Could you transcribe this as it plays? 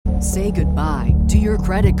Say goodbye to your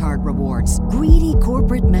credit card rewards. Greedy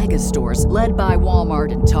corporate mega stores, led by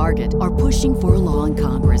Walmart and Target, are pushing for a law in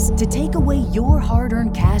Congress to take away your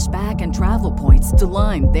hard-earned cash back and travel points to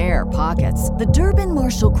line their pockets. The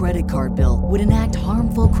Durbin-Marshall credit card bill would enact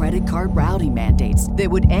harmful credit card routing mandates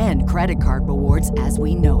that would end credit card rewards as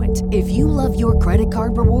we know it. If you love your credit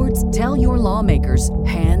card rewards, tell your lawmakers,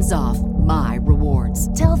 hands off my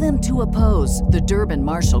rewards. Tell them to oppose the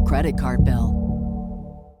Durbin-Marshall credit card bill.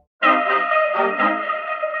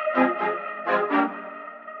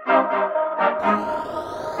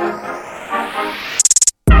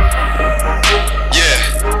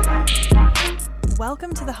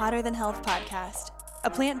 Welcome to the Hotter Than Health podcast, a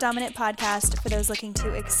plant-dominant podcast for those looking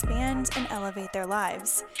to expand and elevate their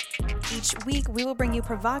lives. Each week, we will bring you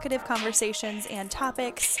provocative conversations and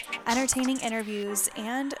topics, entertaining interviews,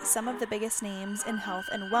 and some of the biggest names in health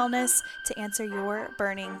and wellness to answer your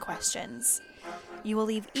burning questions. You will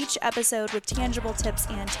leave each episode with tangible tips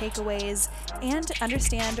and takeaways and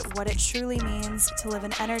understand what it truly means to live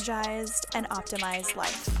an energized and optimized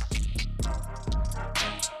life.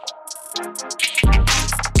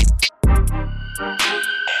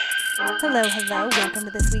 Hello, welcome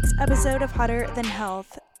to this week's episode of Hotter Than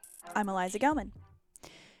Health. I'm Eliza Gelman.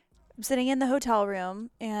 I'm sitting in the hotel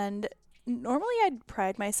room, and normally I'd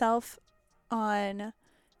pride myself on,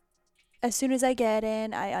 as soon as I get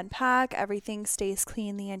in, I unpack, everything stays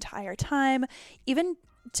clean the entire time, even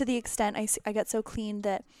to the extent I get so clean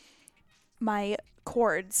that my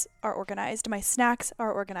cords are organized, my snacks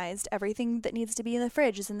are organized, everything that needs to be in the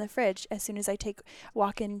fridge is in the fridge. As soon as I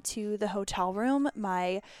walk into the hotel room,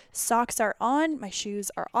 my socks are on, my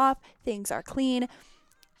shoes are off, things are clean,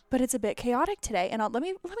 but it's a bit chaotic today. And let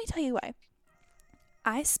me tell you why.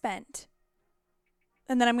 I spent,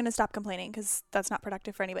 and then I'm going to stop complaining because that's not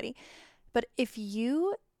productive for anybody. But if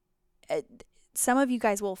some of you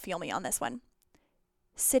guys will feel me on this one.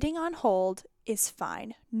 Sitting on hold is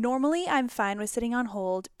fine. Normally, I'm fine with sitting on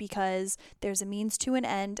hold because there's a means to an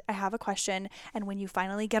end. I have a question, and when you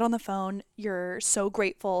finally get on the phone, you're so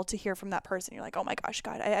grateful to hear from that person. You're like, oh my gosh,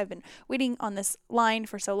 God, I've been waiting on this line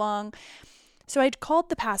for so long. So I called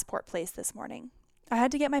the passport place this morning. I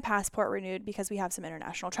had to get my passport renewed because we have some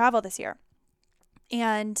international travel this year.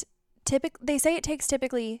 And they say it takes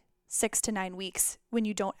typically 6 to 9 weeks when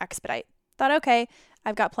you don't expedite. Thought, okay,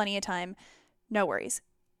 I've got plenty of time. No worries.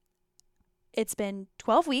 It's been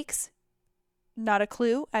 12 weeks, not a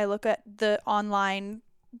clue. I look at the online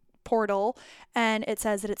portal and it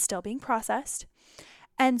says that it's still being processed.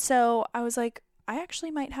 And so I was like, I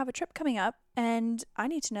actually might have a trip coming up and I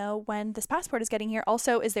need to know when this passport is getting here.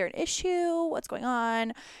 Also, is there an issue? What's going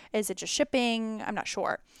on? Is it just shipping? I'm not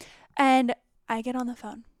sure. And I get on the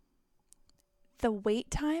phone. The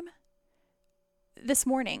wait time this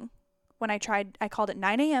morning, when I called at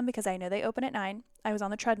 9 a.m. because I know they open at 9. I was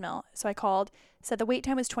on the treadmill. So I called, said the wait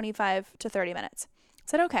time was 25 to 30 minutes. I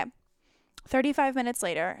said, okay. 35 minutes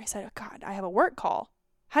later, I said, oh God, I have a work call.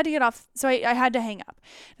 Had to get off. So I had to hang up.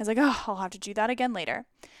 I was like, oh, I'll have to do that again later.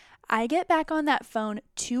 I get back on that phone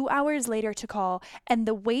 2 hours later to call, and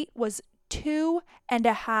the wait was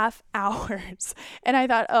 2.5 hours. And I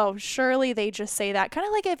thought, oh, surely they just say that. Kind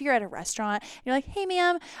of like if you're at a restaurant, you're like, hey,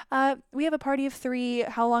 ma'am, we have a party of 3.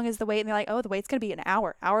 How long is the wait? And they're like, oh, the wait's going to be an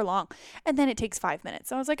hour long. And then it takes 5 minutes.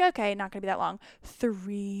 So I was like, okay, not going to be that long.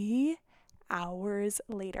 3 hours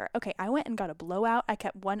later. Okay, I went and got a blowout. I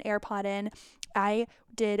kept one AirPod in. I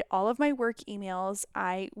did all of my work emails.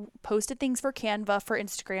 I posted things for Canva, for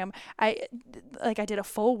Instagram. I did a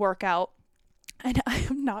full workout. And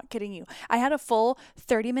I'm not kidding you. I had a full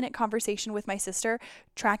 30-minute conversation with my sister,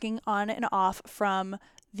 tracking on and off from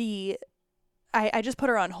I just put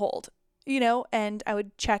her on hold, and I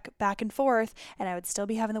would check back and forth, and I would still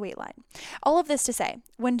be having the wait line. All of this to say,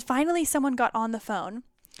 when finally someone got on the phone,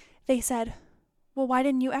 they said, well, why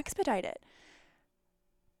didn't you expedite it?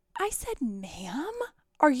 I said, ma'am,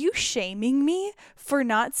 are you shaming me for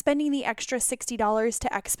not spending the extra $60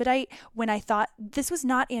 to expedite when I thought this was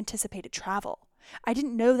not anticipated travel? I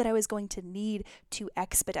didn't know that I was going to need to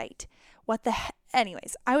expedite. What the heck?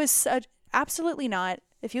 Anyways, I was absolutely not,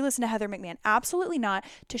 if you listen to Heather McMahon, absolutely not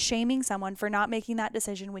to shaming someone for not making that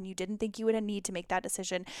decision when you didn't think you would need to make that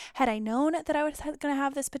decision. Had I known that I was going to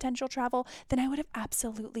have this potential travel, then I would have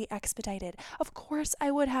absolutely expedited. Of course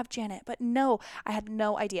I would have, Janet, but no, I had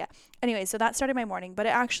no idea. Anyway, so that started my morning, but it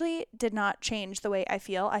actually did not change the way I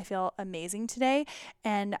feel. I feel amazing today,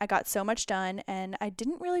 and I got so much done, and I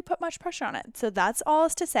didn't really put much pressure on it. So that's all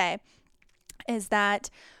is to say is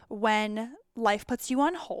that when life puts you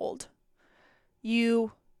on hold,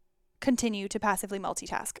 you continue to passively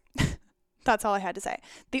multitask. That's all I had to say.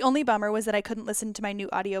 The only bummer was that I couldn't listen to my new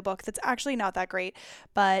audiobook. That's actually not that great,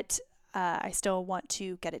 but I still want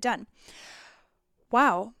to get it done.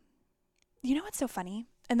 Wow. You know what's so funny?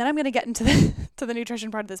 And then I'm going to get into the nutrition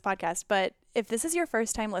part of this podcast. But if this is your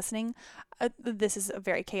first time listening, this is a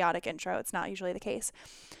very chaotic intro. It's not usually the case.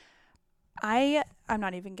 I'm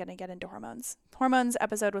not even going to get into hormones. Hormones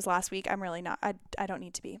episode was last week. I'm really not. I don't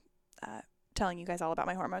need to be telling you guys all about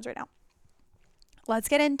my hormones right now. Let's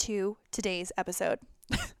get into today's episode.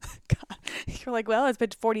 God, you're like, well, it's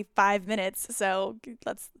been 45 minutes, so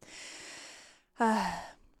let's.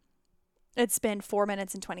 It's been 4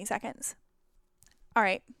 minutes and 20 seconds. All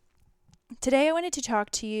right. Today I wanted to talk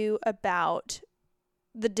to you about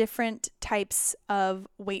the different types of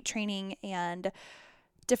weight training and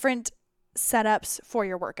different setups for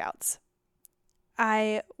your workouts.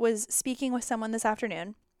 I was speaking with someone this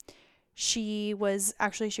afternoon. She was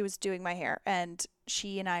doing my hair, and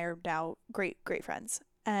she and I are now great friends.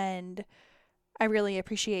 And I really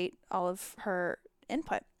appreciate all of her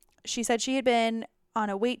input. She said she had been on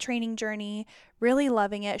a weight training journey, really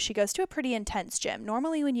loving it. She goes to a pretty intense gym.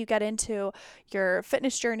 Normally when you get into your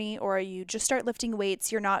fitness journey or you just start lifting weights,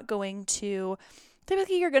 you're not going to,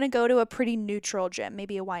 typically you're going to go to a pretty neutral gym,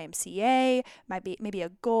 maybe a YMCA, maybe a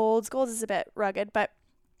Gold's. Gold's is a bit rugged, but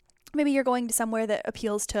maybe you're going to somewhere that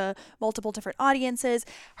appeals to multiple different audiences.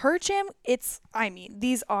 Her gym, I think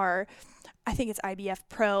it's IBF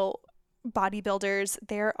Pro bodybuilders.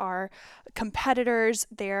 There are competitors.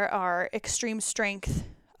 There are extreme strength,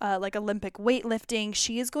 like Olympic weightlifting.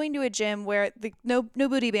 She is going to a gym where no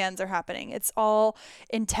booty bands are happening. It's all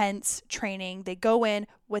intense training. They go in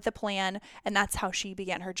with a plan, and that's how she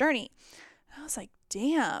began her journey. I was like,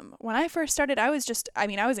 damn. When I first started, I was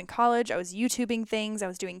in college. I was YouTubing things. I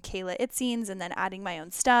was doing Kayla Itzines and then adding my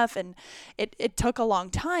own stuff. And it took a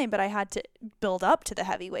long time, but I had to build up to the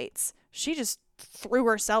heavy weights. She just threw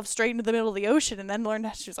herself straight into the middle of the ocean and then learned.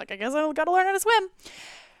 She was like, I guess I got to learn how to swim.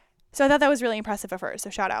 So I thought that was really impressive of her. So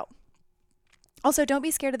shout out. Also, don't be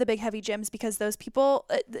scared of the big heavy gyms, because those people,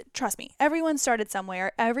 trust me, everyone started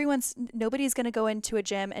somewhere. Nobody's going to go into a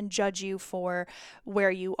gym and judge you for where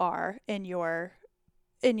you are in your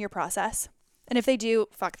process. And if they do,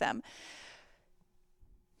 fuck them.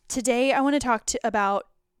 Today, I want to talk about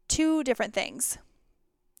two different things.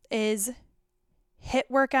 Is HIIT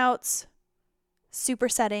workouts,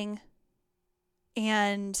 supersetting,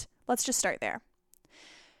 and let's just start there.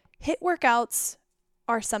 HIIT workouts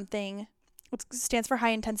are something. It stands for high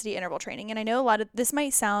intensity interval training. And I know a lot of this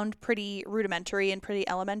might sound pretty rudimentary and pretty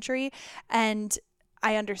elementary, and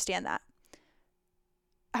I understand that.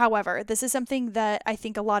 However, this is something that I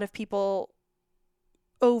think a lot of people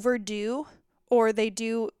overdo, or they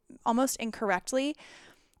do almost incorrectly,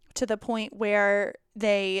 to the point where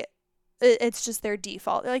it's just their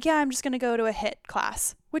default. They're like, yeah, I'm just going to go to a HIIT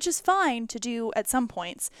class, which is fine to do at some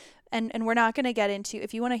points. And we're not going to get into,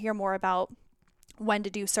 if you want to hear more about when to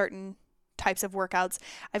do certain types of workouts,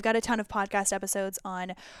 I've got a ton of podcast episodes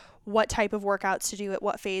on what type of workouts to do at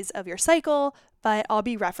what phase of your cycle, but I'll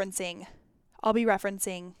be referencing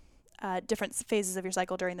different phases of your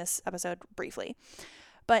cycle during this episode briefly.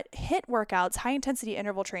 But HIIT workouts, high intensity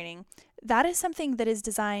interval training, that is something that is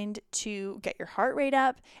designed to get your heart rate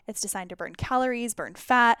up. It's designed to burn calories, burn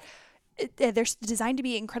fat. They're designed to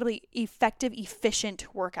be incredibly effective, efficient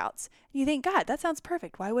workouts. You think, God, that sounds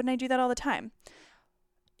perfect. Why wouldn't I do that all the time?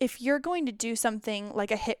 If you're going to do something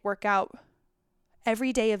like a HIIT workout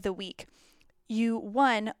every day of the week, you,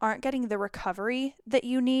 one, aren't getting the recovery that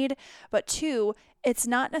you need, but two, it's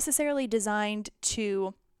not necessarily designed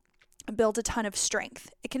to build a ton of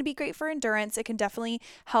strength. It can be great for endurance. It can definitely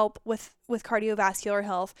help with cardiovascular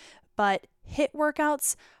health, but HIIT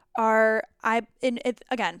workouts are,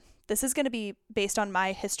 again, this is going to be based on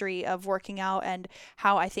my history of working out and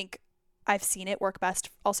how I think I've seen it work best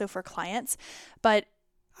also for clients, but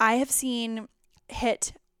I have seen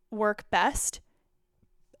HIIT work best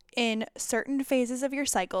in certain phases of your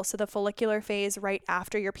cycle. So the follicular phase right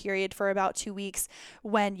after your period for about 2 weeks,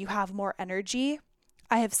 when you have more energy.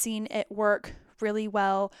 I have seen it work really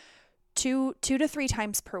well 2 to 3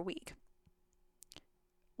 times per week.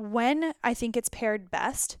 When I think it's paired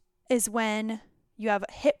best is when you have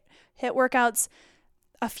HIIT workouts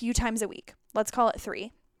a few times a week. Let's call it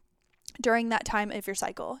 3. During that time of your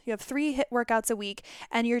cycle, you have 3 HIIT workouts a week,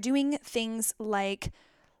 and you're doing things like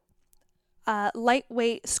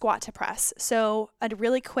lightweight squat to press. So a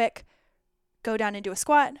really quick go down into a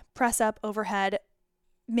squat, press up overhead.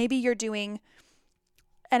 Maybe you're doing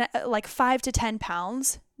like 5 to 10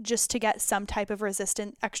 pounds just to get some type of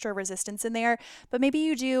extra resistance in there. But maybe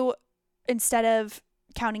you do, instead of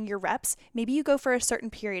counting your reps, maybe you go for a certain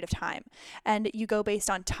period of time and you go based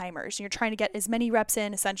on timers. You're trying to get as many reps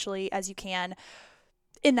in essentially as you can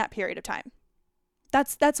in that period of time.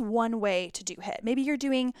 That's one way to do HIIT. Maybe you're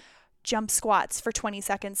doing jump squats for 20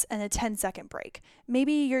 seconds and a 10-second break.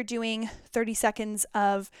 Maybe you're doing 30 seconds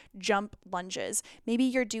of jump lunges. Maybe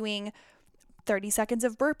you're doing 30 seconds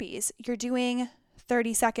of burpees. You're doing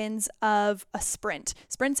 30 seconds of a sprint.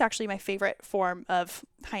 Sprint's actually my favorite form of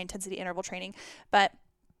high intensity interval training, but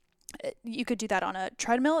you could do that on a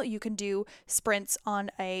treadmill. You can do sprints on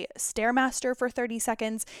a Stairmaster for 30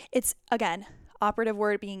 seconds. It's, again, operative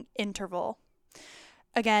word being interval.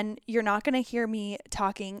 Again, you're not going to hear me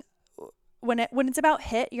talking when it's about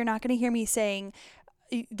HIIT, you're not going to hear me saying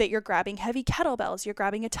that you're grabbing heavy kettlebells, you're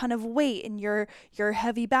grabbing a ton of weight, and you're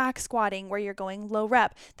heavy back squatting where you're going low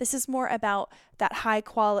rep. This is more about that high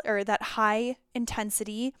quality or that high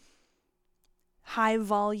intensity, high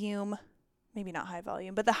volume, maybe not high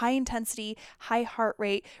volume, but the high intensity, high heart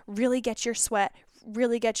rate, really get your sweat,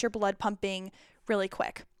 really get your blood pumping really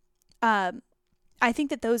quick. I think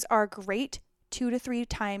that those are great 2 to 3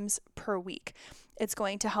 times per week. It's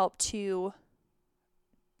going to help to,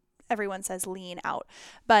 everyone says lean out,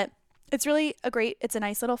 but it's really it's a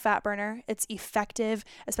nice little fat burner. It's effective,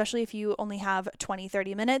 especially if you only have 20,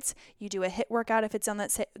 30 minutes. You do a HIIT workout. If it's on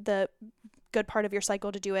the good part of your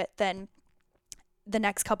cycle to do it, then the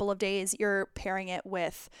next couple of days you're pairing it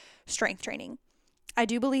with strength training. I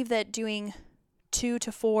do believe that doing 2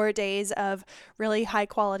 to 4 days of really high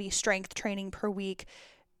quality strength training per week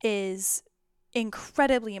is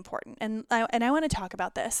incredibly important. And I want to talk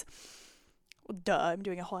about this. Duh, I'm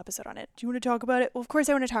doing a whole episode on it. Do you want to talk about it? Well, of course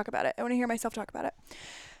I want to talk about it. I want to hear myself talk about it.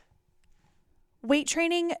 Weight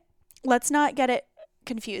training, let's not get it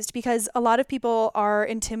confused, because a lot of people are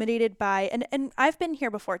intimidated by, and I've been here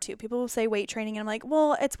before too. People will say weight training and I'm like,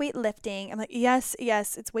 well, it's weightlifting. I'm like, yes,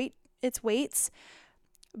 it's weights,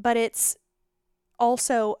 but it's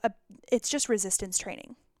also it's just resistance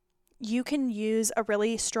training. You can use a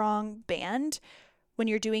really strong band when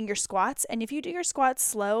you're doing your squats. And if you do your squats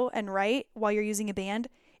slow and right while you're using a band,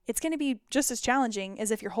 it's going to be just as challenging as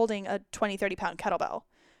if you're holding a 20, 30 pound kettlebell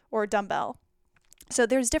or dumbbell. So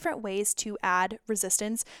there's different ways to add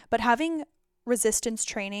resistance, but having resistance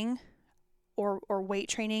training or weight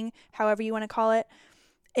training, however you want to call it,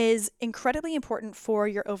 is incredibly important for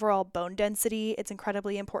your overall bone density. It's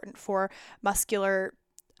incredibly important for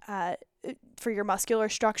your muscular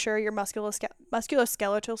structure, your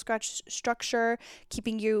musculoskeletal structure,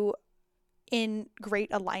 keeping you in great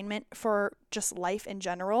alignment for just life in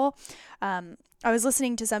general. I was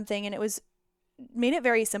listening to something and it made it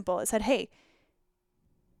very simple. It said, hey,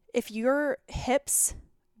 if your hips,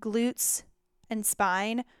 glutes, and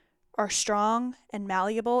spine are strong and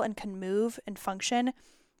malleable and can move and function,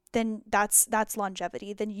 then that's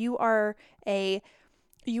longevity. Then you are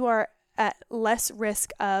at less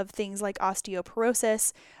risk of things like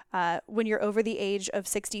osteoporosis when you're over the age of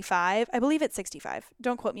 65. I believe it's 65.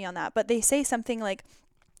 Don't quote me on that. But they say something like,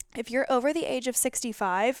 if you're over the age of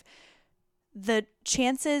 65, the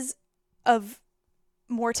chances of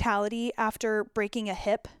mortality after breaking a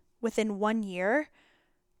hip within 1 year,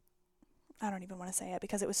 I don't even want to say it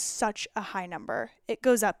because it was such a high number. It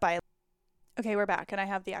goes up by, okay, we're back and I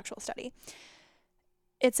have the actual study.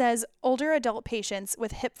 It says older adult patients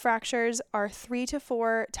with hip fractures are 3 to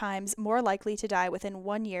 4 times more likely to die within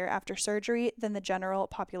 1 year after surgery than the general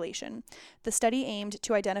population. The study aimed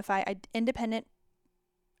to identify independent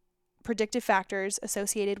predictive factors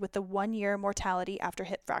associated with the 1 year mortality after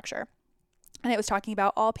hip fracture. And it was talking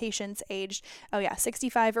about all patients aged,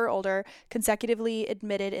 65 or older, consecutively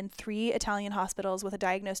admitted in 3 Italian hospitals with a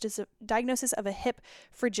diagnosis of a hip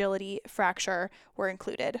fragility fracture were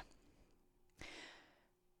included.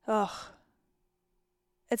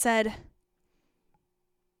 It said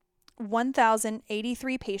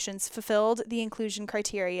 1,083 patients fulfilled the inclusion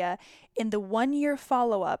criteria in the 1 year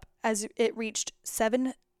follow-up as it reached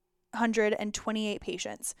 728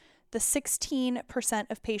 patients. The 16%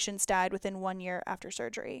 of patients died within 1 year after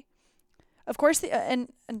surgery. Of course,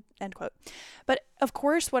 end quote. But of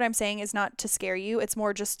course, what I'm saying is not to scare you. It's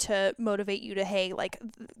more just to motivate you to, hey, like,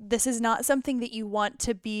 this is not something that you want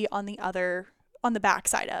to be on the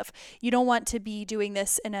backside of. You don't want to be doing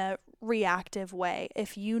this in a reactive way.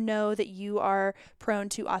 If you know that you are prone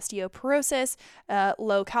to osteoporosis,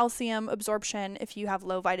 low calcium absorption, if you have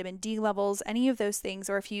low vitamin D levels, any of those things,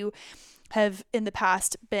 or if you have in the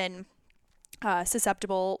past been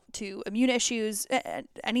susceptible to immune issues,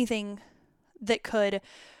 anything that could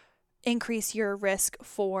increase your risk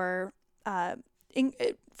for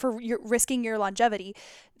risking your longevity,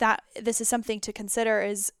 that this is something to consider.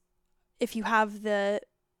 Is if you have the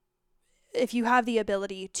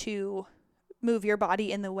ability to move your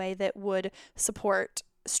body in the way that would support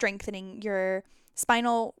strengthening your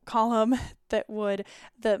spinal column,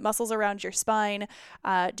 the muscles around your spine,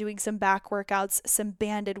 doing some back workouts, some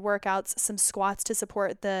banded workouts, some squats to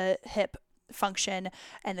support the hip function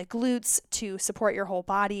and the glutes to support your whole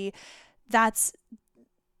body. That's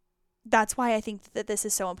why I think that this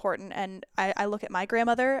is so important. And I look at my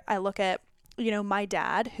grandmother, I look at, my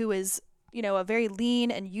dad, who is, a very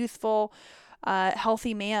lean and youthful,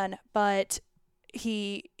 healthy man, but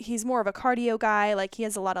he's more of a cardio guy. Like, he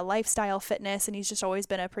has a lot of lifestyle fitness, and he's just always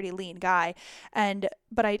been a pretty lean guy.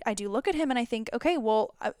 But I do look at him and I think, okay,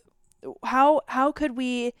 well, how could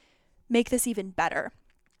we make this even better?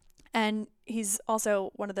 And he's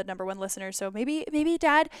also one of the number one listeners. So maybe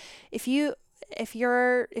Dad, if you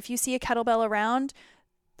see a kettlebell around,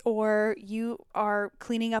 or you are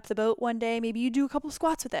cleaning up the boat one day, maybe you do a couple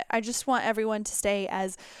squats with it. I just want everyone to stay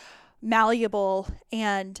as malleable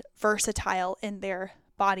and versatile in their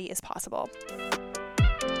body as possible.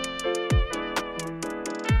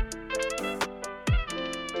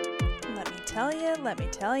 Let me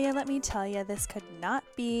tell you, this could not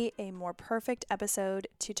be a more perfect episode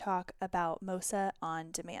to talk about MOSA on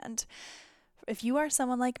demand. If you are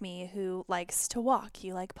someone like me who likes to walk,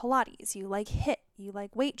 you like Pilates, you like HIIT, you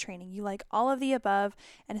like weight training, you like all of the above,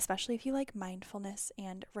 and especially if you like mindfulness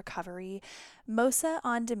and recovery,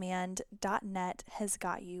 MOSAOnDemand.net has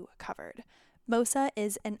got you covered. MOSA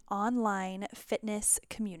is an online fitness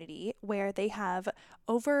community where they have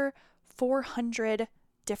over 400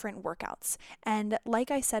 different workouts. And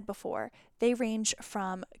like I said before, they range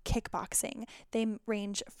from kickboxing, they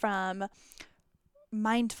range from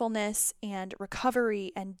mindfulness and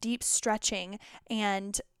recovery and deep stretching,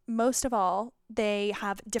 and most of all, they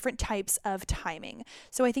have different types of timing.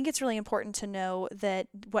 So I think it's really important to know that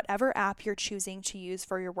whatever app you're choosing to use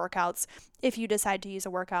for your workouts, if you decide to use a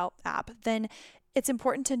workout app, then it's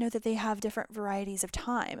important to know that they have different varieties of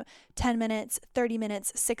time, 10 minutes, 30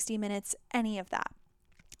 minutes, 60 minutes, any of that.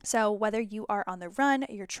 So whether you are on the run,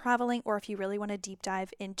 you're traveling, or if you really want to deep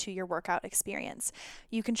dive into your workout experience,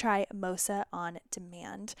 you can try MOSA on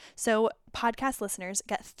demand. So podcast listeners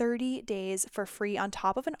get 30 days for free on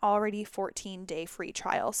top of an already 14-day free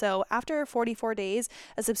trial. So after 44 days,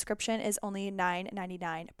 a subscription is only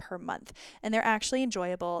 $9.99 per month. And they're actually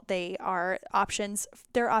enjoyable. There are options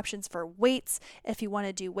for weights. If you want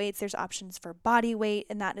to do weights, there's options for body weight.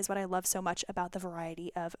 And that is what I love so much about the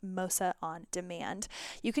variety of MOSA on demand.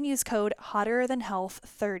 You can use code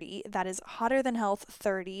HotterThanHealth30. That is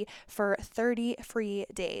HotterThanHealth30 for 30 free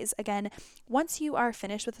days. Again, once you are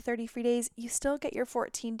finished with the 30 free days, you still get your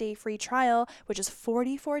 14-day free trial, which is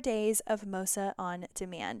 44 days of MOSA on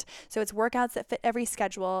demand. So it's workouts that fit every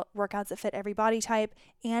schedule, workouts that fit every body type,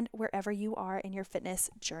 and wherever you are in your fitness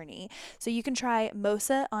journey. So you can try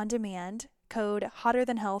MOSA on demand, code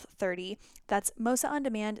HotterThanHealth30. That's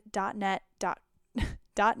MOSAOnDemand.net,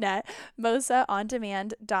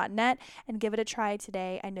 MOSAOnDemand.net, and give it a try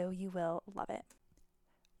today. I know you will love it.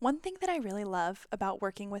 One thing that I really love about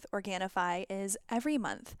working with Organifi is every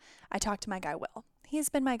month I talk to my guy, Will. He's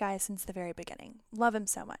been my guy since the very beginning. Love him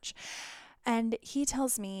so much. And he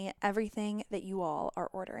tells me everything that you all are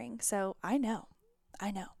ordering. So I know.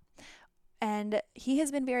 And he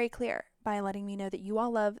has been very clear by letting me know that you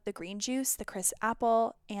all love the green juice, the crisp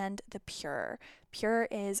apple, and the Pure. Pure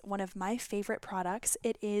is one of my favorite products.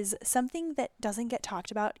 It is something that doesn't get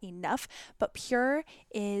talked about enough, but Pure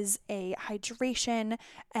is a hydration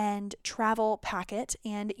and travel packet,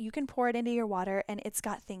 and you can pour it into your water, and it's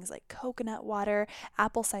got things like coconut water,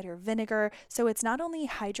 apple cider vinegar. So it's not only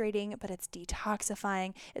hydrating, but it's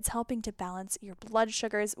detoxifying. It's helping to balance your blood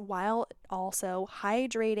sugars while also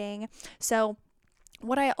hydrating. So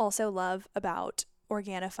what I also love about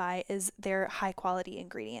Organifi is their high quality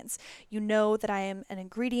ingredients. You know that I am an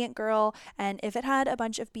ingredient girl, and if it had a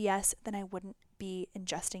bunch of BS, then I wouldn't be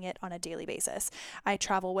ingesting it on a daily basis. I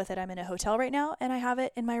travel with it. I'm in a hotel right now, and I have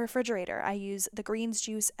it in my refrigerator. I use the greens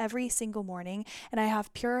juice every single morning, and I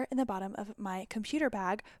have Pure in the bottom of my computer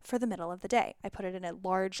bag for the middle of the day. I put it in a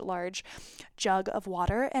large jug of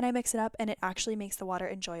water, and I mix it up, and it actually makes the water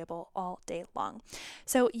enjoyable all day long.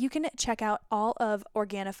 So you can check out all of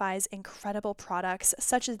Organifi's incredible products,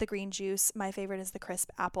 such as the green juice. My favorite is the crisp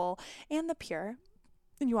apple and the Pure.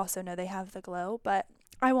 And you also know they have the Glow, but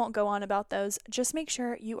I won't go on about those. Just make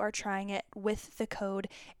sure you are trying it with the code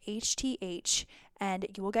HTH, and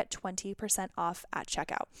you will get 20% off at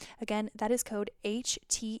checkout. Again, that is code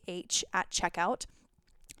HTH at checkout.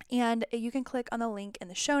 And you can click on the link in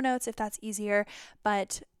the show notes if that's easier,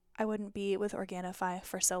 but I wouldn't be with Organifi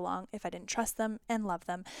for so long if I didn't trust them and love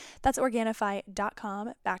them. That's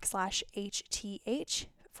Organifi.com/HTH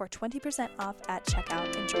for 20% off at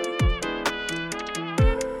checkout. Enjoy.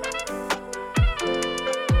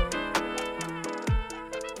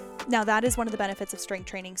 Now, that is one of the benefits of strength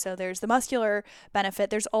training. So there's the muscular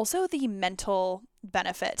benefit. There's also the mental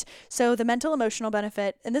benefit. So the mental emotional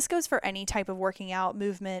benefit, and this goes for any type of working out,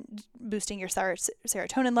 movement, boosting your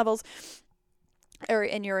serotonin levels or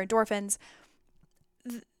in your endorphins.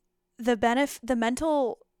 The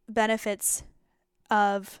mental benefits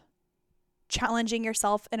of challenging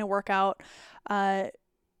yourself in a workout, it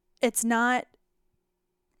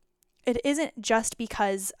isn't just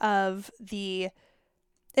because of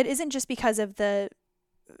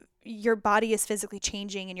your body is physically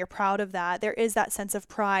changing and you're proud of that. There is that sense of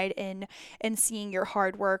pride in seeing your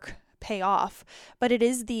hard work pay off, but it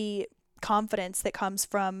is the confidence that comes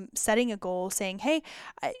from setting a goal, saying, hey,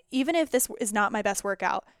 even if this is not my best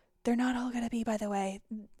workout, they're not all going to be, by the way.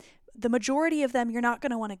 The majority of them, you're not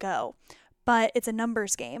going to want to go, but it's a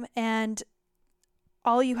numbers game. And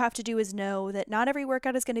all you have to do is know that not every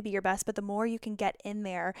workout is going to be your best, but the more you can get in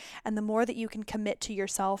there and the more that you can commit to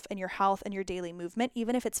yourself and your health and your daily movement,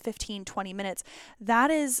 even if it's 15, 20 minutes,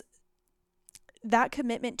 that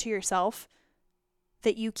commitment to yourself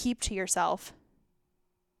that you keep to yourself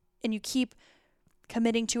and you keep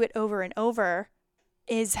committing to it over and over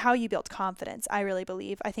is how you build confidence, I really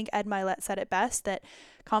believe. I think Ed Mylett said it best, that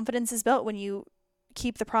confidence is built when you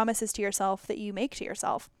keep the promises to yourself that you make to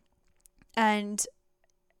yourself. And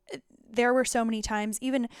there were so many times,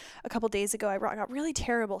 even a couple days ago, I got really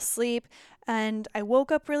terrible sleep and I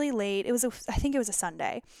woke up really late. I think it was a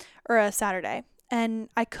Sunday or a Saturday, and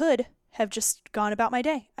I could have just gone about my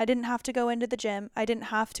day. I didn't have to go into the gym. I didn't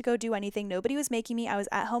have to go do anything. Nobody was making me. I was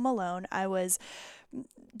at home alone. I was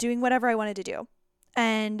doing whatever I wanted to do.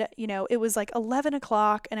 And, it was like 11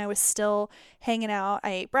 o'clock and I was still hanging out.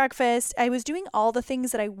 I ate breakfast. I was doing all the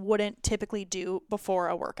things that I wouldn't typically do before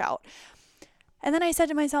a workout. And then I said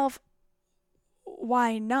to myself,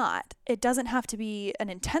 why not? It doesn't have to be an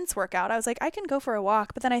intense workout. I was like, I can go for a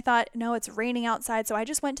walk. But then I thought, no, it's raining outside. So I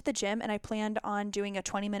just went to the gym and I planned on doing a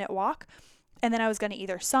 20-minute walk. And then I was going to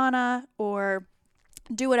either sauna or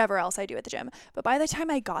do whatever else I do at the gym. But by the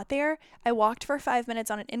time I got there, I walked for 5 minutes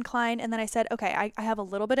on an incline. And then I said, okay, I have a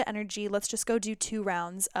little bit of energy. Let's just go do 2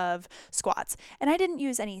 rounds of squats. And I didn't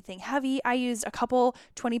use anything heavy. I used a couple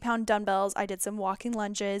 20-pound dumbbells. I did some walking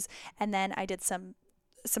lunges, and then I did some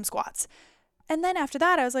squats. And then after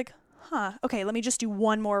that, I was like, okay, let me just do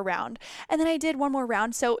one more round. And then I did one more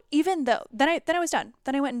round. So even though, then I was done.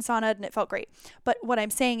 Then I went and saunaed and it felt great. But what I'm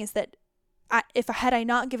saying is that if I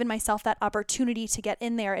not given myself that opportunity to get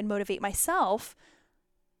in there and motivate myself,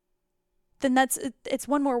 then it's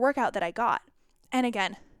one more workout that I got. And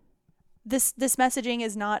again, this messaging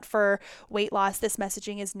is not for weight loss. This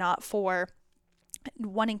messaging is not for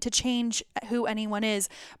wanting to change who anyone is,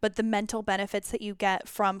 but the mental benefits that you get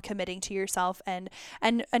from committing to yourself and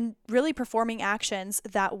really performing actions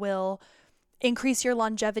that will increase your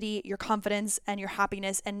longevity, your confidence, and your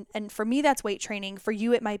happiness. And for me, that's weight training. For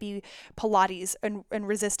you, it might be Pilates and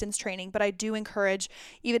resistance training, but I do encourage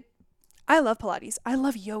I love Pilates. I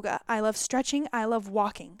love yoga. I love stretching. I love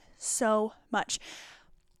walking so much.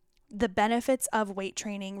 The benefits of weight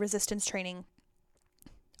training, resistance training,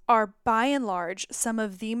 are by and large some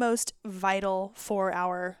of the most vital for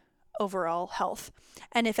our overall health.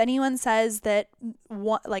 And if anyone says that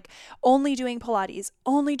only doing Pilates,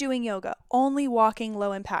 only doing yoga, only walking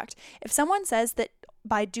low impact, if someone says that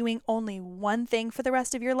by doing only one thing for the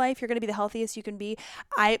rest of your life, you're going to be the healthiest you can be,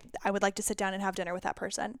 I would like to sit down and have dinner with that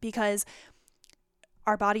person, because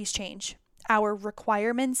our bodies change. Our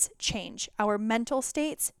requirements change. Our mental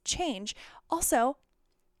states change. Also,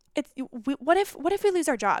 what if we lose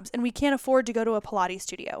our jobs and we can't afford to go to a Pilates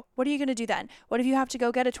studio? What are you going to do then? What if you have to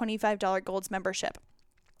go get a $25 Gold's membership?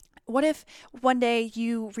 What if one day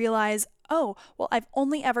you realize, oh, well, I've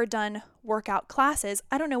only ever done workout classes.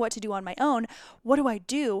 I don't know what to do on my own. What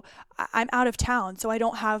do? I'm out of town, so I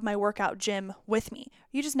don't have my workout gym with me.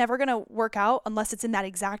 You're just never going to work out unless it's in that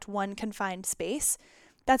exact one confined space.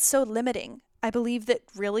 That's so limiting. I believe that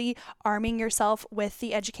really arming yourself with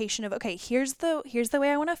the education of, okay, here's the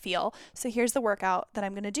way I want to feel, so here's the workout that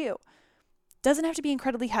I'm going to do. Doesn't have to be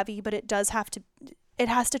incredibly heavy, but it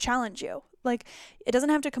has to challenge you. Like, it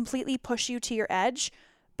doesn't have to completely push you to your edge,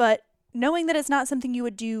 but knowing that it's not something you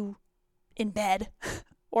would do in bed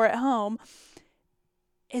or at home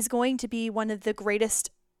is going to be one of the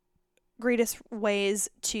greatest ways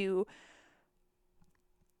to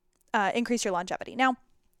increase your longevity. Now,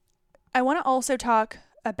 I want to also talk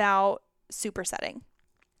about supersetting.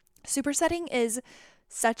 Supersetting is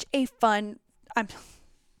such a fun, I'm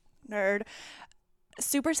nerd.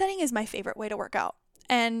 Supersetting is my favorite way to work out.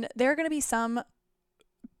 And there are going to be some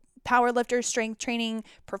power lifters, strength training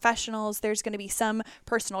professionals. There's going to be some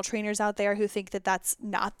personal trainers out there who think that that's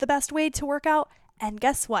not the best way to work out. And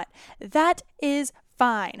guess what? That is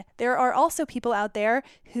fine. There are also people out there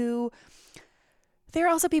who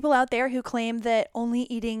claim that only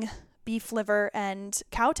eating beef liver and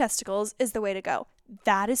cow testicles is the way to go.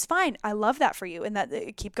 That is fine. I love that for you, and that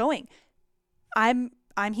keep going. I'm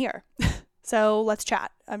here. So let's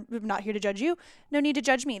chat. I'm not here to judge you. No need to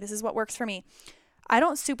judge me. This is what works for me. I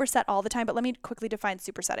don't superset all the time, but let me quickly define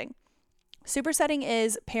supersetting. Supersetting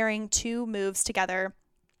is pairing two moves together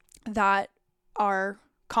that are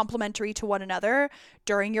complementary to one another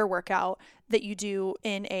during your workout that you do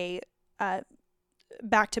in a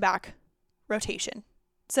back-to-back rotation.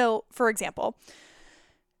 So, for example,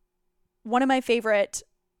 one of my favorite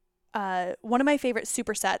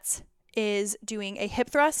supersets is doing a hip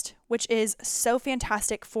thrust, which is so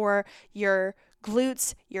fantastic for your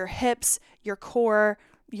glutes, your hips, your core,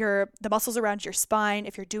 the muscles around your spine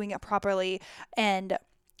if you're doing it properly. And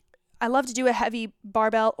I love to do a heavy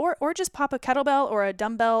barbell or just pop a kettlebell or a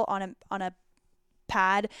dumbbell on a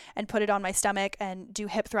pad and put it on my stomach and do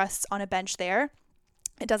hip thrusts on a bench there.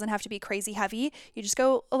 It doesn't have to be crazy heavy. You just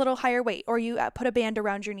go a little higher weight, or you put a band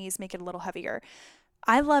around your knees, make it a little heavier.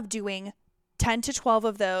 I love doing 10 to 12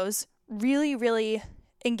 of those, really, really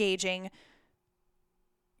engaging,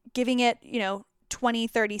 giving it, 20,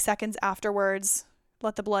 30 seconds afterwards,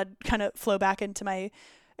 let the blood kind of flow back into my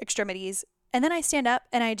extremities. And then I stand up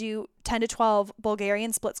and I do 10 to 12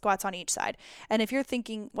 Bulgarian split squats on each side. And if you're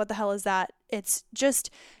thinking, what the hell is that? It's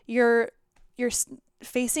just you're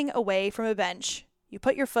facing away from a bench. You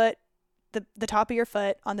put your foot, the top of your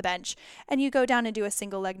foot on the bench, and you go down and do a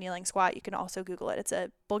single leg kneeling squat. You can also Google it. It's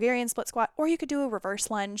a Bulgarian split squat, or you could do a reverse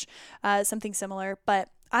lunge, something similar. But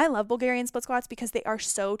I love Bulgarian split squats because they are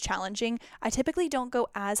so challenging. I typically don't go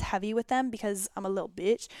as heavy with them because I'm a little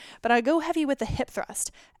bitch, but I go heavy with the hip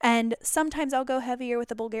thrust. And sometimes I'll go heavier with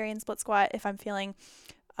the Bulgarian split squat if I'm feeling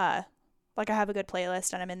like I have a good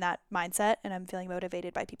playlist and I'm in that mindset and I'm feeling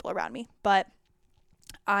motivated by people around me. But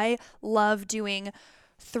I love doing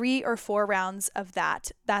 3 or 4 rounds of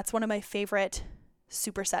that. That's one of my favorite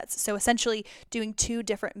supersets. So essentially doing 2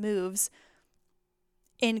 different moves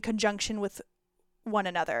in conjunction with one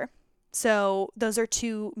another. So those are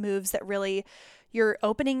 2 moves that really, you're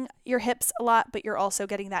opening your hips a lot, but you're also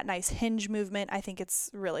getting that nice hinge movement. I think it's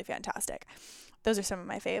really fantastic. Those are some of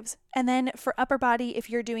my faves. And then for upper body, if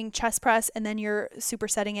you're doing chest press and then you're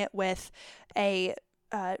supersetting it with a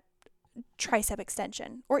tricep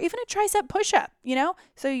extension or even a tricep push-up,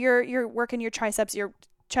 so you're working your triceps, your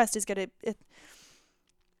chest is gonna,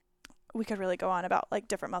 we could really go on about like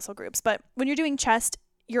different muscle groups, but when you're doing chest,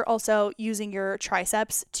 you're also using your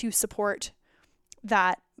triceps to support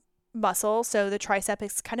that muscle. So the tricep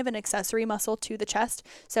is kind of an accessory muscle to the chest.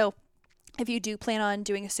 So if you do plan on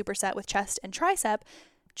doing a superset with chest and tricep,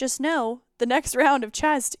 just know the next round of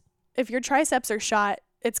chest, if your triceps are shot,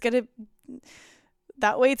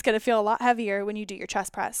 that weight's going to feel a lot heavier when you do your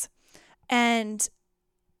chest press. And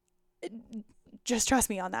just trust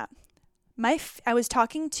me on that. I was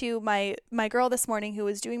talking to my girl this morning who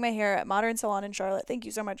was doing my hair at Modern Salon in Charlotte. Thank you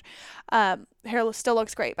so much. Hair still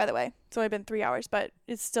looks great, by the way. It's only been 3 hours, but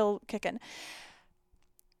it's still kicking.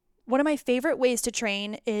 One of my favorite ways to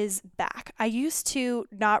train is back. I used to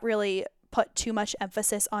not really put too much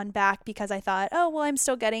emphasis on back because I thought, oh, well, I'm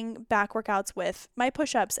still getting back workouts with my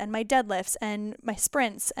push-ups and my deadlifts and my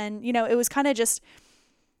sprints. And, it was kind of just,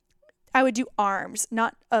 I would do arms,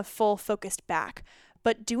 not a full focused back,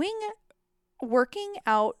 but working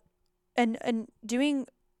out and doing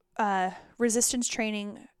resistance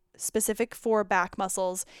training specific for back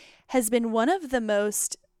muscles has been one of the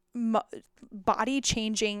most body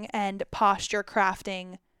changing and posture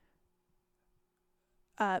crafting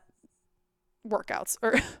workouts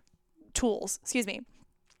or tools,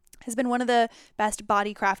 has been one of the best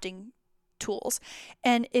body crafting tools.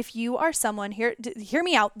 And if you are someone here, hear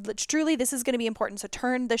me out. Truly, this is going to be important. So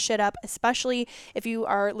turn the shit up, especially if you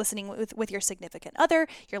are listening with your significant other,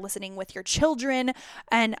 you're listening with your children.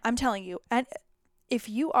 And I'm telling you, and if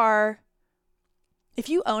you own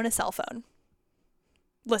a cell phone,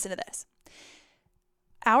 listen to this.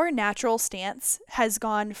 Our natural stance has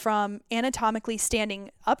gone from anatomically standing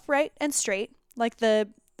upright and straight, like the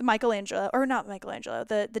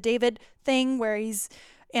David thing where he's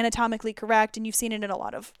anatomically correct, and you've seen it in a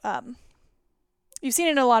lot of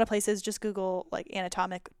places. Just Google like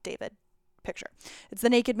anatomic David picture. It's the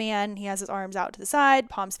naked man. He has his arms out to the side,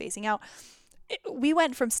 palms facing out. we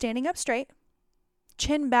went from standing up straight,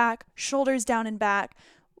 chin back, shoulders down and back,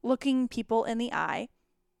 looking people in the eye,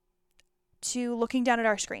 to looking down at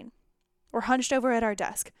our screen. We're hunched over at our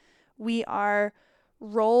desk. We are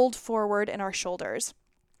rolled forward in our shoulders.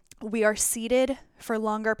 We are seated for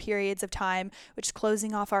longer periods of time, which is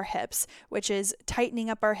closing off our hips, which is tightening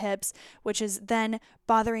up our hips, which is then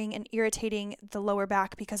bothering and irritating the lower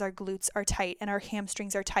back because our glutes are tight and our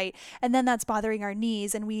hamstrings are tight. And then that's bothering our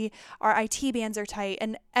knees, and our IT bands are tight,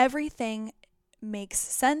 and everything makes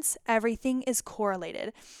sense. Everything is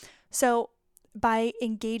correlated. So by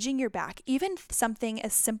engaging your back, even something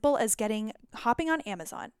as simple as hopping on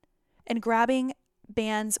Amazon and grabbing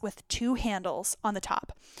bands with 2 handles on the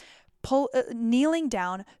top, kneeling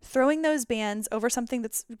down, throwing those bands over something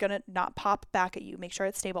that's gonna not pop back at you, make sure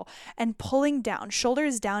it's stable, and pulling down,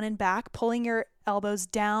 shoulders down and back, pulling your elbows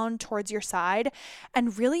down towards your side,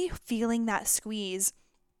 and really feeling that squeeze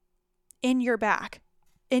in your back,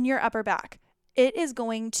 in your upper back. It is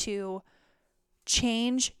going to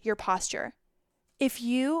change your posture. If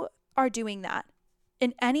you are doing that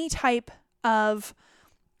in any type of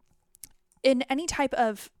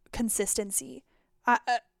consistency,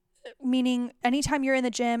 meaning anytime you're in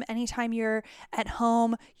the gym, anytime you're at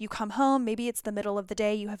home, you come home, maybe it's the middle of the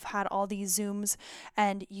day, you have had all these Zooms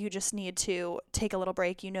and you just need to take a little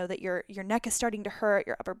break. You know that your neck is starting to hurt,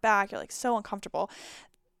 your upper back, you're like so uncomfortable.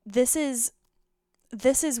 This is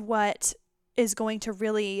what is going to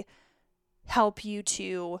really help you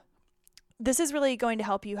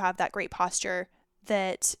have that great posture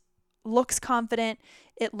that looks confident,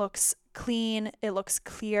 it looks clean, it looks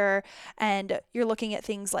clear, and you're looking at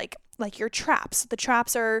things like your traps. The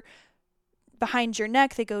traps are behind your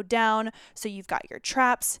neck, they go down, so you've got your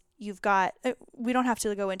traps, you've got, we don't have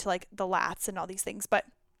to go into like the lats and all these things, but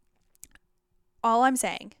all I'm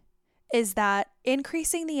saying is that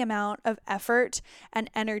increasing the amount of effort and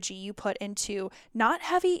energy you put into not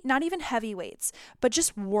even heavy weights, but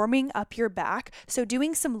just warming up your back. So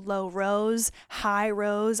doing some low rows, high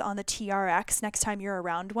rows on the TRX next time you're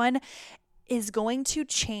around one is going to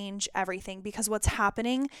change everything, because what's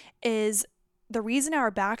happening is the reason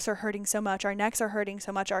our backs are hurting so much, our necks are hurting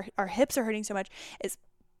so much, our hips are hurting so much is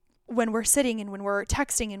when we're sitting and when we're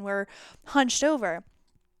texting and we're hunched over.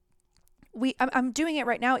 I'm doing it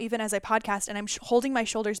right now, even as I podcast, and I'm holding my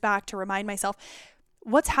shoulders back to remind myself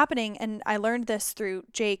what's happening. And I learned this through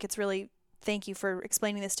Jake. It's really, thank you for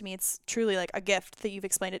explaining this to me. It's truly like a gift that you've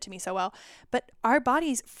explained it to me so well. But our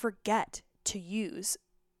bodies forget to use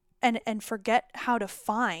and forget how to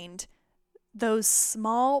find those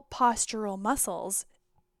small postural muscles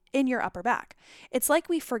in your upper back. It's like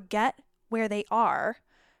we forget where they are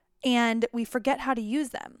and we forget how to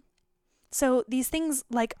use them. So these things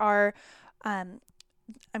like our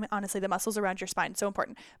honestly, the muscles around your spine, so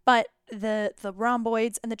important. But the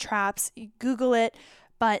rhomboids and the traps, you Google it,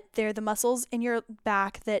 but they're the muscles in your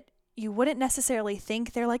back that you wouldn't necessarily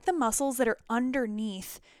think. They're like the muscles that are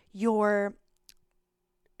underneath your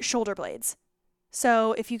shoulder blades.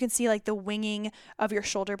 So if you can see like the winging of your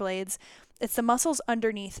shoulder blades, it's the muscles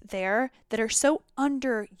underneath there that are so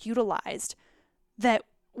underutilized that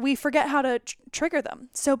we forget how to trigger them.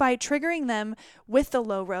 So by triggering them with the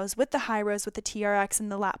low rows, with the high rows, with the TRX and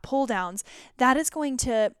the lat pull downs, that is going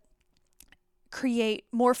to create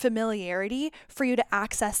more familiarity for you to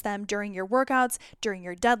access them during your workouts, during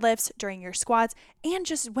your deadlifts, during your squats, and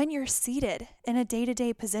just when you're seated in a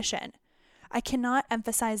day-to-day position. I cannot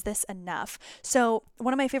emphasize this enough. So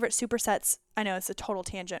one of my favorite supersets, I know it's a total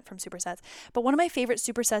tangent from supersets, but one of my favorite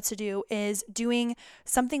supersets to do is doing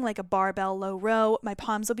something like a barbell low row. My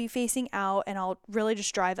palms will be facing out and I'll really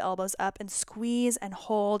just drive the elbows up and squeeze and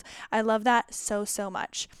hold. I love that so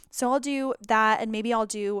much. So I'll do that, and maybe I'll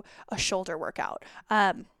do a shoulder workout.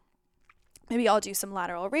 Maybe I'll do some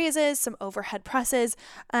lateral raises, some overhead presses.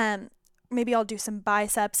 Maybe I'll do some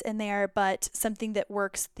biceps in there, but something that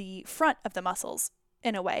works the front of the muscles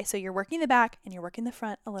in a way. So you're working the back and you're working the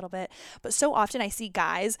front a little bit. But so often I see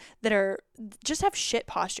guys that just have shit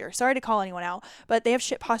posture. Sorry to call anyone out, but they have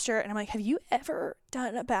shit posture. And I'm like, have you ever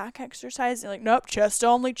done a back exercise? And they're like, nope, chest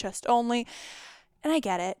only. And I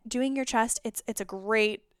get it. Doing your chest, it's a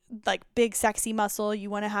great, like, big, sexy muscle. You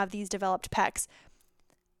want to have these developed pecs.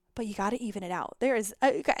 But you got to even it out. There is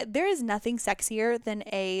nothing sexier than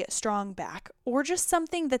a strong back, or just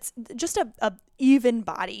something that's just a even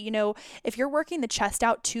body. You know, if you're working the chest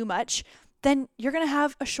out too much, then you're going to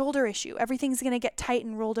have a shoulder issue. Everything's going to get tight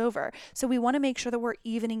and rolled over. So we want to make sure that we're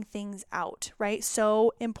evening things out, right?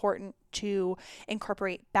 So important to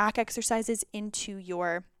incorporate back exercises into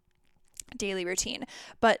your daily routine.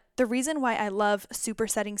 But the reason why I love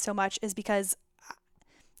supersetting so much is because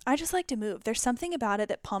I just like to move. There's something about it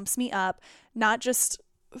that pumps me up, not just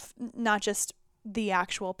the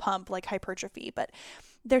actual pump like hypertrophy, but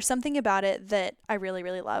there's something about it that I really,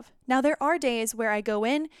 really love. Now, there are days where I go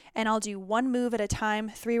in and I'll do one move at a time,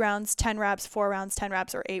 3 rounds, 10 reps, 4 rounds, 10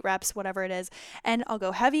 reps, or 8 reps, whatever it is. And I'll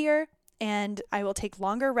go heavier and I will take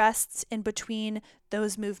longer rests in between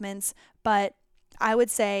those movements. But I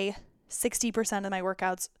would say 60% of my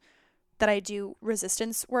workouts that I do,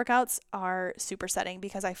 resistance workouts, are supersetting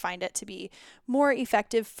because I find it to be more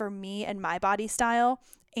effective for me and my body style.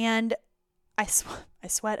 And I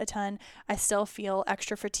sweat a ton. I still feel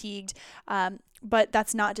extra fatigued. But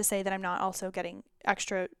that's not to say that I'm not also getting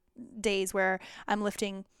extra days where I'm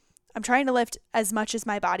trying to lift as much as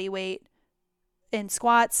my body weight in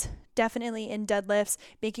squats, definitely in deadlifts,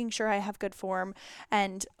 making sure I have good form.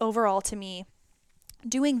 And overall, to me,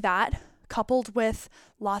 doing that coupled with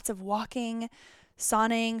lots of walking,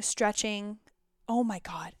 sauning, stretching. Oh my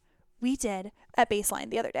God. We did at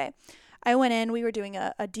Baseline the other day. I went in, we were doing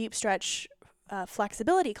a deep stretch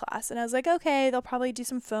flexibility class. And I was like, okay, they'll probably do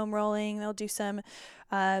some foam rolling. They'll do some,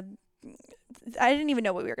 I didn't even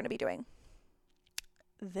know what we were going to be doing.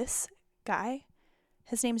 This guy,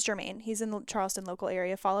 his name's Jermaine. He's in the Charleston local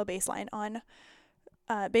area. Follow Baseline on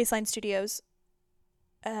Baseline Studios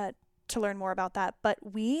to learn more about that. But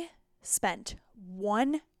we spent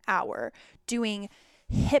 1 hour doing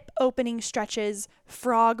hip opening stretches,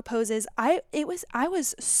 frog poses. I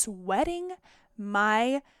was sweating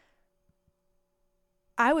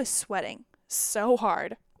so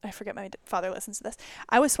hard. I forget my father listens to this.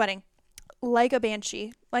 I was sweating like a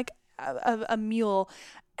banshee, like a mule,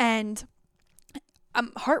 and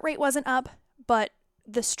heart rate wasn't up, but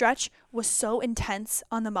the stretch was so intense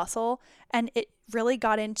on the muscle, and it really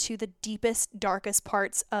got into the deepest, darkest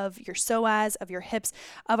parts of your psoas, of your hips,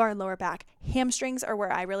 of our lower back. Hamstrings are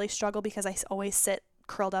where I really struggle because I always sit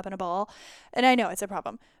curled up in a ball, and I know it's a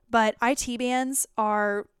problem. But IT bands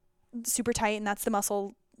are super tight, and that's the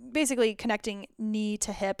muscle basically connecting knee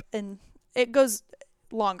to hip, and it goes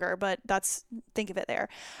longer, but think of it there.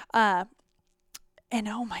 And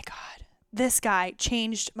oh my God, this guy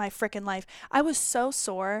changed my freaking life. I was so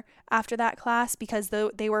sore after that class because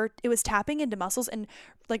it was tapping into muscles and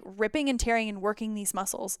like ripping and tearing and working these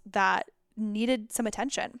muscles that needed some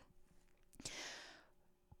attention.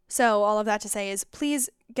 So all of that to say is, please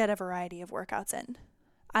get a variety of workouts in.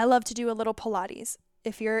 I love to do a little Pilates.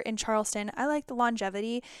 If you're in Charleston, I like the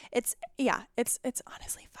Longevity. It's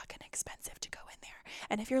honestly fucking expensive to go in there.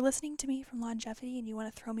 And if you're listening to me from Longevity and you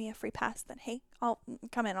want to throw me a free pass, then hey, I'll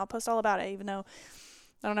come in. I'll post all about it, even though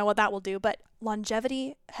I don't know what that will do. But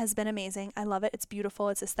Longevity has been amazing. I love it. It's beautiful.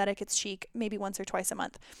 It's aesthetic. It's chic. Maybe once or twice a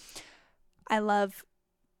month. I love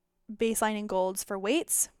Baseline and Golds for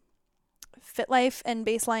weights. FitLife and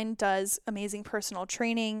Baseline does amazing personal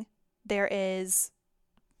training. There is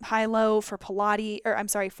high-low for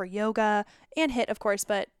for yoga and HIIT, of course,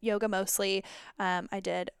 but yoga mostly. I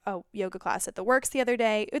did a yoga class at the Works the other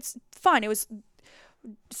day. It's fun. It was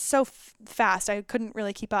so fast. I couldn't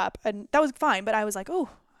really keep up, and that was fine, but I was like, oh,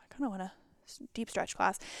 I kind of want a deep stretch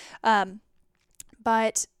class.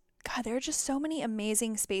 But God, there are just so many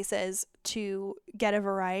amazing spaces to get a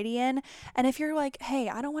variety in. And if you're like, hey,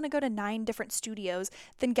 I don't want to go to 9 different studios,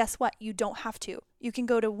 then guess what? You don't have to. You can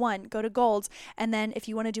go to Golds. And then if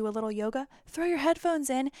you want to do a little yoga, throw your headphones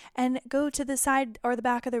in and go to the side or the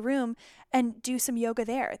back of the room and do some yoga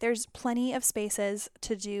there. There's plenty of spaces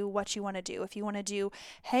to do what you want to do. If you want to do,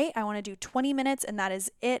 hey, I want to do 20 minutes and that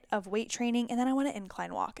is it of weight training, and then I want to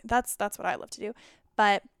incline walk. That's what I love to do.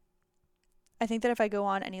 But I think that if I go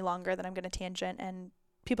on any longer, then I'm going to tangent and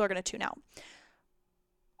people are going to tune out.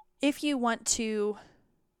 If you want to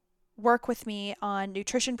work with me on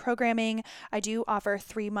nutrition programming, I do offer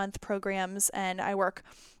 3-month programs, and I work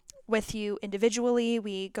with you individually.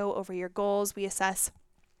 We go over your goals. We assess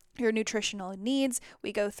your nutritional needs.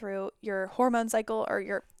 We go through your hormone cycle or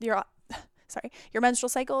your menstrual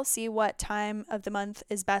cycle, see what time of the month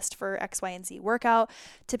is best for X, Y, and Z workout.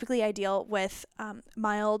 Typically, I deal with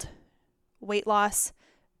mild weight loss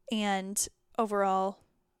and overall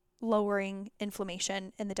lowering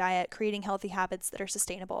inflammation in the diet, creating healthy habits that are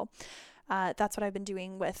sustainable. That's what I've been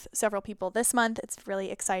doing with several people this month. It's really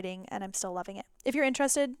exciting and I'm still loving it. If you're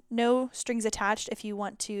interested, no strings attached. If you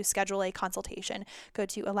want to schedule a consultation, go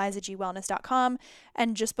to elizagwellness.com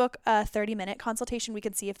and just book a 30-minute consultation. We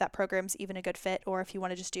can see if that program's even a good fit, or if you want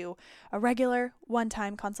to just do a regular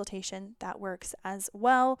one-time consultation, that works as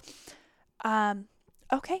well.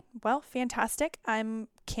 Okay, well, fantastic.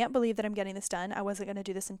 Can't believe that I'm getting this done. I wasn't going to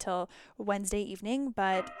do this until Wednesday evening,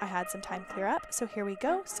 but I had some time clear up. So here we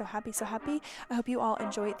go. So happy, so happy. I hope you all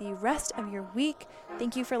enjoy the rest of your week.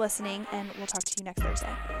 Thank you for listening, and we'll talk to you next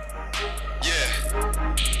Thursday.